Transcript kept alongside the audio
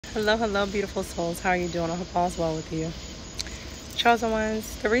Hello, hello, beautiful souls. How are you doing? I hope all's well with you. Chosen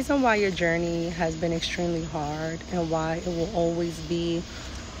ones, the reason why your journey has been extremely hard and why it will always be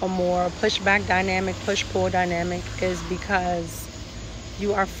a more pushback dynamic, push-pull dynamic is because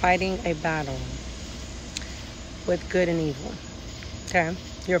you are fighting a battle with good and evil. Okay?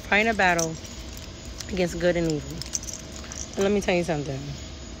 You're fighting a battle against good and evil. And let me tell you something.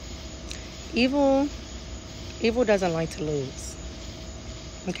 Evil doesn't like to lose.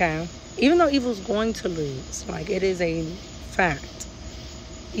 Okay? Even though evil's going to lose, like it is a fact,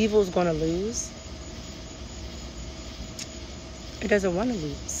 evil's going to lose. It doesn't want to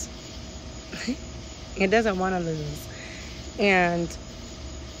lose. It doesn't want to lose. And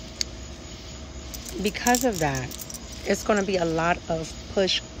because of that, it's going to be a lot of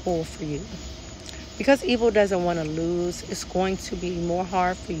push-pull for you. Because evil doesn't want to lose, it's going to be more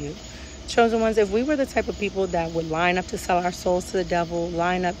hard for you. Chosen ones, if we were the type of people that would line up to sell our souls to the devil,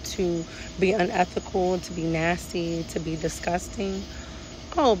 line up to be unethical, to be nasty, to be disgusting,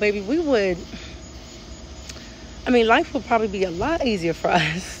 oh, baby, we would, life would probably be a lot easier for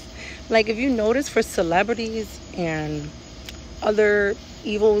us. Like, if you notice, for celebrities and other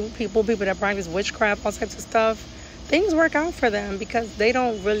evil people that practice witchcraft, all types of stuff, things work out for them because they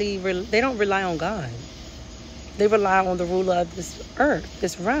don't rely on God. They rely on the ruler of this earth,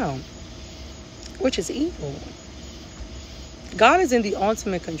 this realm, which is evil. God is in the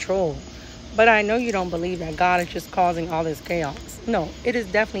ultimate control. But I know you don't believe that God is just causing all this chaos. No, it is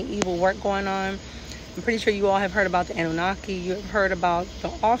definitely evil work going on. I'm pretty sure you all have heard about the Anunnaki. You have heard about the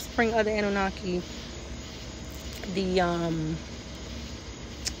offspring of the Anunnaki. The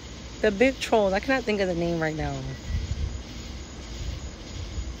big trolls. I cannot think of the name right now.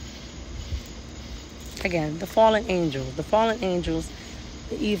 Again, the fallen angels. The fallen angels.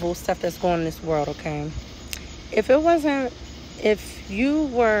 The evil stuff that's going on in this world, okay? If you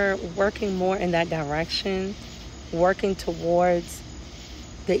were working more in that direction, working towards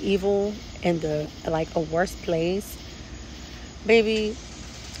the evil and a worse place, baby,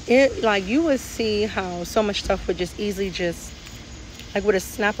 you would see how so much stuff would just easily with a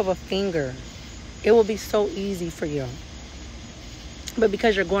snap of a finger, it will be so easy for you. But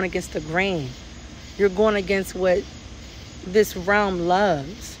because you're going against the grain, you're going against what this realm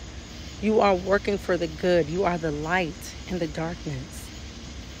loves. You are working for the good. You are the light in the darkness.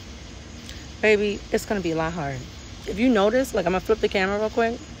 Baby, it's going to be a lot harder. If you notice, I'm going to flip the camera real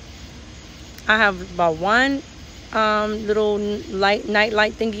quick. I have about one little night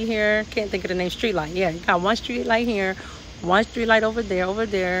light thingy here. Can't think of the name. Street light. Yeah, you got one street light here, one street light over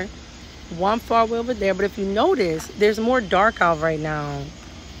there, one far way over there. But if you notice, there's more dark out right now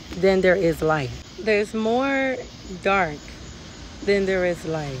than there is light. There's more dark than there is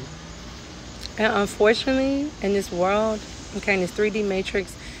light. And unfortunately, in this world, okay, in this 3D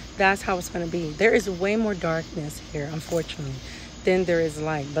matrix, that's how it's going to be. There is way more darkness here, unfortunately, than there is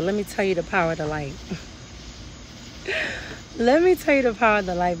light. But let me tell you the power of the light. Let me tell you the power of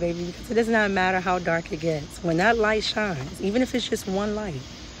the light, baby, because it does not matter how dark it gets. When that light shines, even if it's just one light,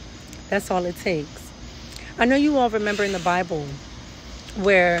 that's all it takes. I know you all remember in the Bible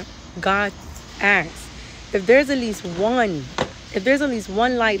where God asks, if there's at least one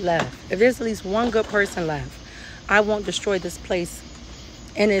light left, if there's at least one good person left, I won't destroy this place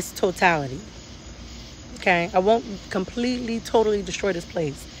in its totality. Okay? I won't completely, totally destroy this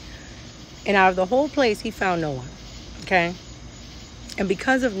place. And out of the whole place, he found Noah. Okay? And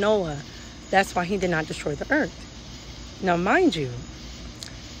because of Noah, that's why he did not destroy the earth. Now, mind you,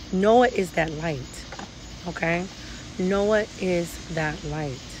 Noah is that light. Okay? Noah is that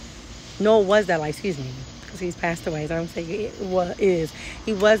light. Noah was that light, excuse me. Because he's passed away, so I'm saying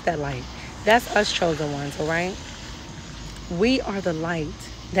he was that light. That's us chosen ones, all right? We are the light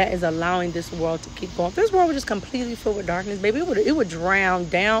that is allowing this world to keep going. If this world was just completely filled with darkness, baby, it would drown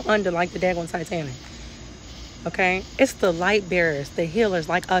down under like the daggone Titanic. Okay? It's the light bearers, the healers,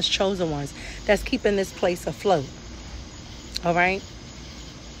 like us chosen ones, that's keeping this place afloat. All right?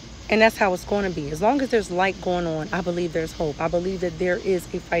 And that's how it's going to be. As long as there's light going on, I believe there's hope. I believe that there is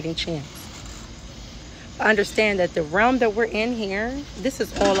a fighting chance. I understand that the realm that we're in here, this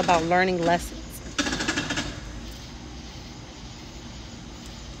is all about learning lessons.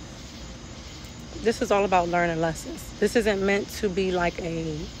 This is all about learning lessons. This isn't meant to be like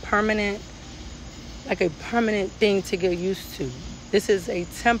a permanent thing to get used to. This is a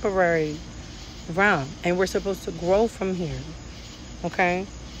temporary realm, and we're supposed to grow from here. Okay?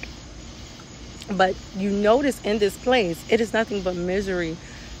 But you notice in this place, it is nothing but misery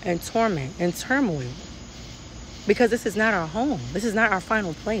and torment and turmoil. Because this is not our home. This is not our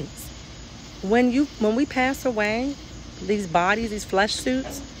final place. When we pass away, these bodies, these flesh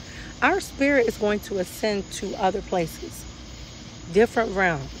suits, our spirit is going to ascend to other places, different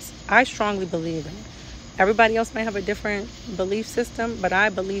realms. I strongly believe in it. Everybody else may have a different belief system, but I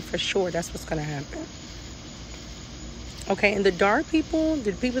believe for sure that's what's going to happen. Okay, and the dark people,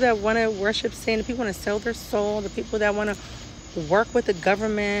 the people that want to worship sin, the people want to sell their soul, the people that want to work with the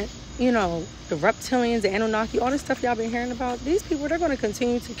government, you know, the reptilians, the Anunnaki, all this stuff y'all been hearing about, these people, they're going to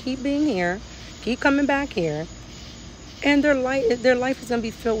continue to keep being here, keep coming back here, and their life is going to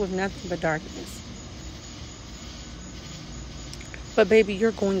be filled with nothing but darkness. But baby,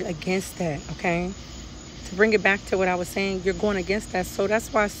 you're going against that, okay? To bring it back to what I was saying, you're going against that. So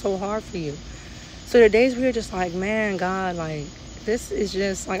that's why it's so hard for you. So the days where you're just like, man, God, like, this is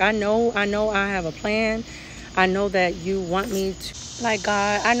just, like, I know I have a plan. I know that you want me to, like,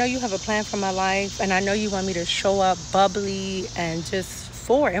 God, I know you have a plan for my life. And I know you want me to show up bubbly and just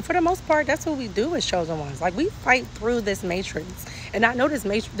forward. And for the most part, that's what we do as chosen ones. Like, we fight through this matrix. And I know this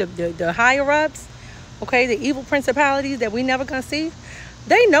matrix, the higher ups, okay, the evil principalities that we never gonna see,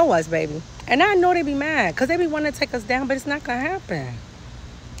 they know us, baby. And I know they be mad because they be wanting to take us down, but it's not gonna happen.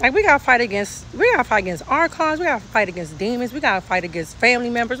 Like, we gotta fight against archons, we gotta fight against demons, we gotta fight against family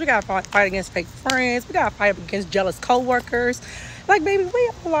members, we gotta fight against fake friends, we gotta fight against jealous co-workers. Like, baby,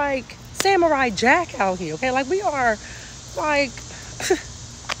 we are like Samurai Jack out here, okay? Like, we are like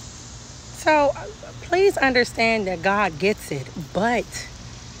so please understand that God gets it, but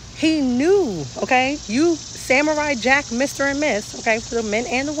he knew, okay, you Samurai Jack, Mr. and Miss, okay, for the men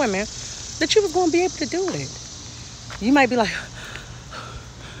and the women, that you was going to be able to do it. You might be like,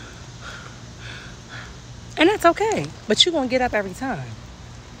 and that's okay, but you're going to get up every time,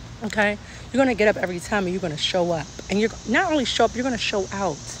 okay? You're going to get up every time and you're going to show up. And you're not only show up, you're going to show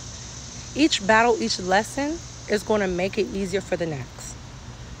out. Each battle, each lesson is going to make it easier for the next.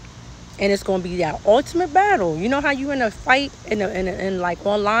 And it's going to be that ultimate battle. You know how you in a fight in like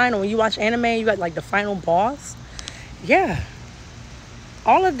online, or when you watch anime, you got like the final boss? Yeah.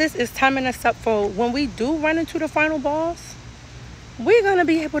 All of this is timing us up for when we do run into the final boss. We're gonna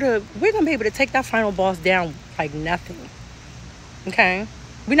be able to take that final boss down like nothing. Okay?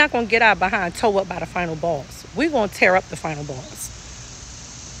 We're not gonna get our behind toe up by the final boss. We're gonna tear up the final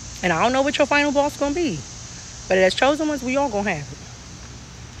boss. And I don't know what your final boss gonna be, but as chosen ones, we all gonna have it.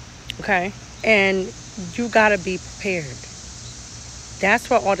 Okay? And you gotta be prepared. That's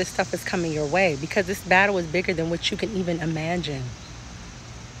where all this stuff is coming your way, because this battle is bigger than what you can even imagine.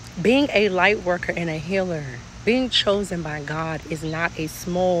 Being a light worker and a healer, being chosen by God, is not a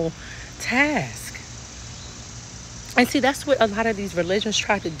small task. And see, that's what a lot of these religions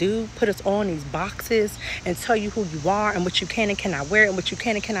try to do, put us all in these boxes and tell you who you are and what you can and cannot wear and what you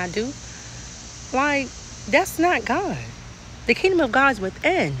can and cannot do. Like, that's not God. The kingdom of God is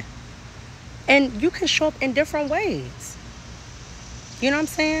within. And you can show up in different ways. You know what I'm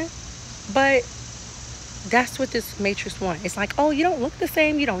saying? But that's what this matrix wants. It's like, oh, you don't look the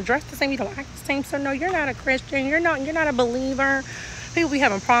same, you don't dress the same, you don't act the same. So no, you're not a Christian, you're not a believer. People be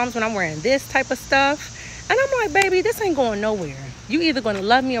having problems when I'm wearing this type of stuff. And I'm like, baby, this ain't going nowhere. You either gonna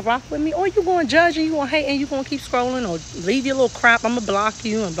love me or rock with me, or you gonna judge and you gonna hate and you gonna keep scrolling, or leave your little crap, I'm gonna block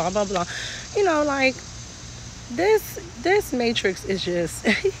you and blah blah blah. You know, like, this matrix is just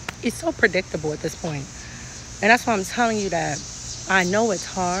it's so predictable at this point. And that's why I'm telling you that I know it's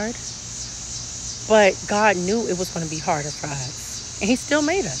hard, but God knew it was going to be harder for us. And he still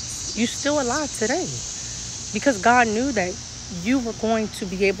made us. You're still alive today, because God knew that you were going to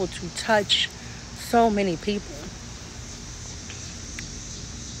be able to touch so many people.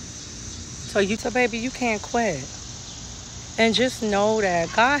 So you tell baby, you can't quit. And just know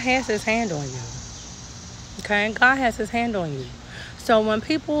that God has his hand on you. Okay? God has his hand on you. So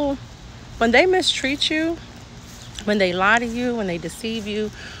when they mistreat you, when they lie to you, when they deceive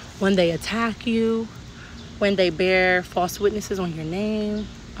you, when they attack you, when they bear false witnesses on your name,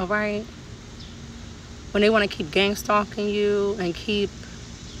 all right? When they want to keep gang stalking you and keep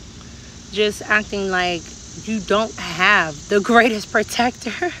just acting like you don't have the greatest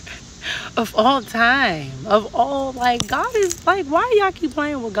protector of all time, of all, like, God is like, why y'all keep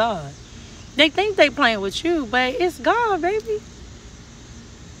playing with God? They think they playing with you, but it's God, baby.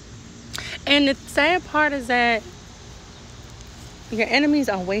 And the sad part is that your enemies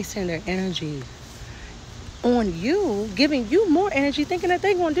are wasting their energy on you, giving you more energy, thinking that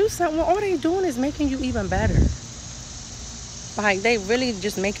they're going to do something. Well, all they doing is making you even better. Like, they really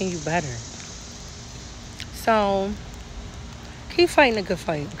just making you better. So, keep fighting a good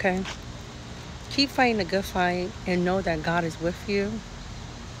fight, okay? Keep fighting a good fight and know that God is with you.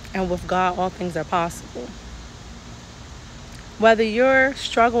 And with God, all things are possible. Whether your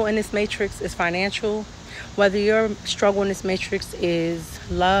struggle in this matrix is financial, Whether your struggle in this matrix is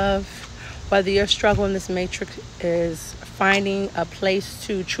love, whether your struggle in this matrix is finding a place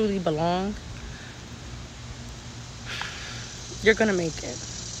to truly belong, you're going to make it.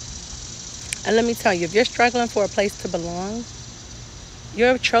 And let me tell you, if you're struggling for a place to belong,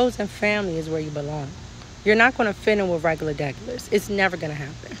 your chosen family is where you belong. You're not going to fit in with regular degulars. It's never going to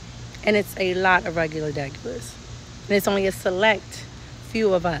happen. And it's a lot of regular degulars. And it's only a select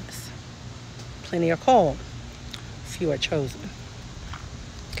few of us. Plenty are called, few are chosen.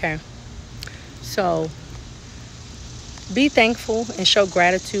 Okay? So, be thankful and show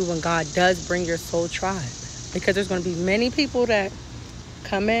gratitude when God does bring your soul tribe. Because there's going to be many people that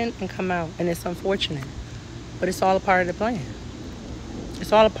come in and come out. And it's unfortunate. But it's all a part of the plan.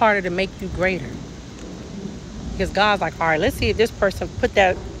 It's all a part of to make you greater. Because God's like, all right, let's see if this person put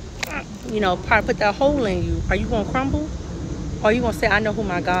that, put that hole in you. Are you going to crumble? Or are you going to say, I know who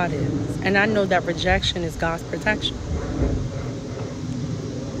my God is. And I know that rejection is God's protection.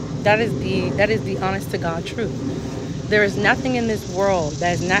 That is the honest to God truth. There is nothing in this world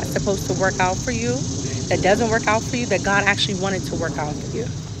that is not supposed to work out for you, that doesn't work out for you, that God actually wanted to work out for you.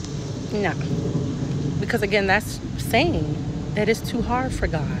 No. Because again, that's saying that it's too hard for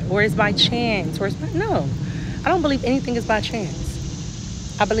God, or it's by chance, or it's by, no. I don't believe anything is by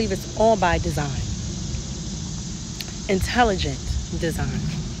chance. I believe it's all by design. Intelligent design.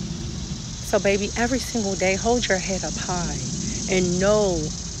 So baby, every single day, hold your head up high and know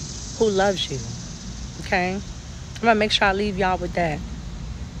who loves you. Okay? I'm going to make sure I leave y'all with that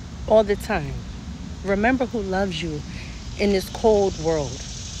all the time. Remember who loves you in this cold world.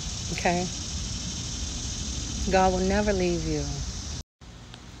 Okay? God will never leave you.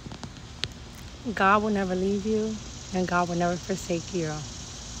 God will never leave you, and God will never forsake you.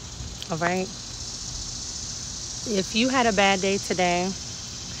 All right? If you had a bad day today,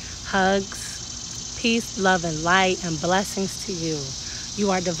 hugs, peace, love, and light, and blessings to you.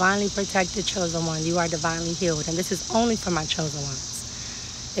 You are divinely protected, chosen one. You are divinely healed, and this is only for my chosen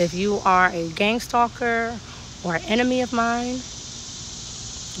ones. If you are a gang stalker or an enemy of mine,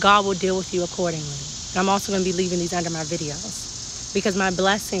 God will deal with you accordingly. And I'm also going to be leaving these under my videos because my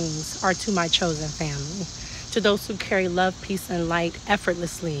blessings are to my chosen family, to those who carry love, peace, and light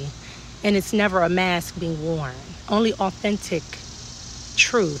effortlessly. And it's never a mask being worn. Only authentic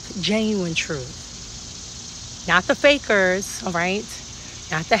truth, genuine truth. Not the fakers, all right?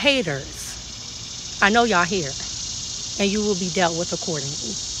 Not the haters. I know y'all here. And you will be dealt with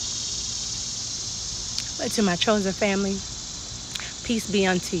accordingly. But to my chosen family, peace be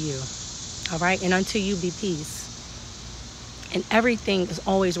unto you. All right? And unto you be peace. And everything is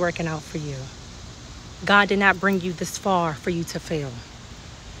always working out for you. God did not bring you this far for you to fail.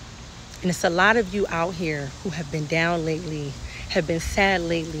 And it's a lot of you out here who have been down lately, have been sad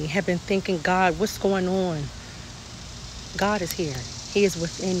lately, have been thinking, God, what's going on? God is here. He is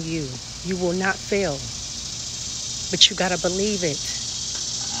within you. You will not fail. But you got to believe it.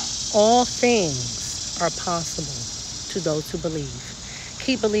 All things are possible to those who believe.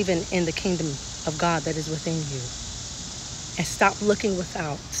 Keep believing in the kingdom of God that is within you. And stop looking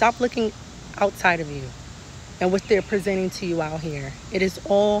without. Stop looking outside of you and what they're presenting to you out here. It is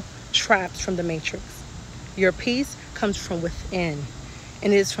all traps from the matrix. Your peace comes from within,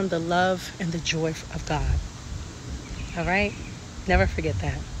 and it is from the love and the joy of God. All right? Never forget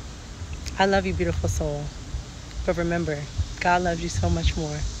that. I love you, beautiful soul. But remember, God loves you so much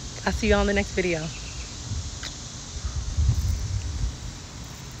more. I'll see you on the next video.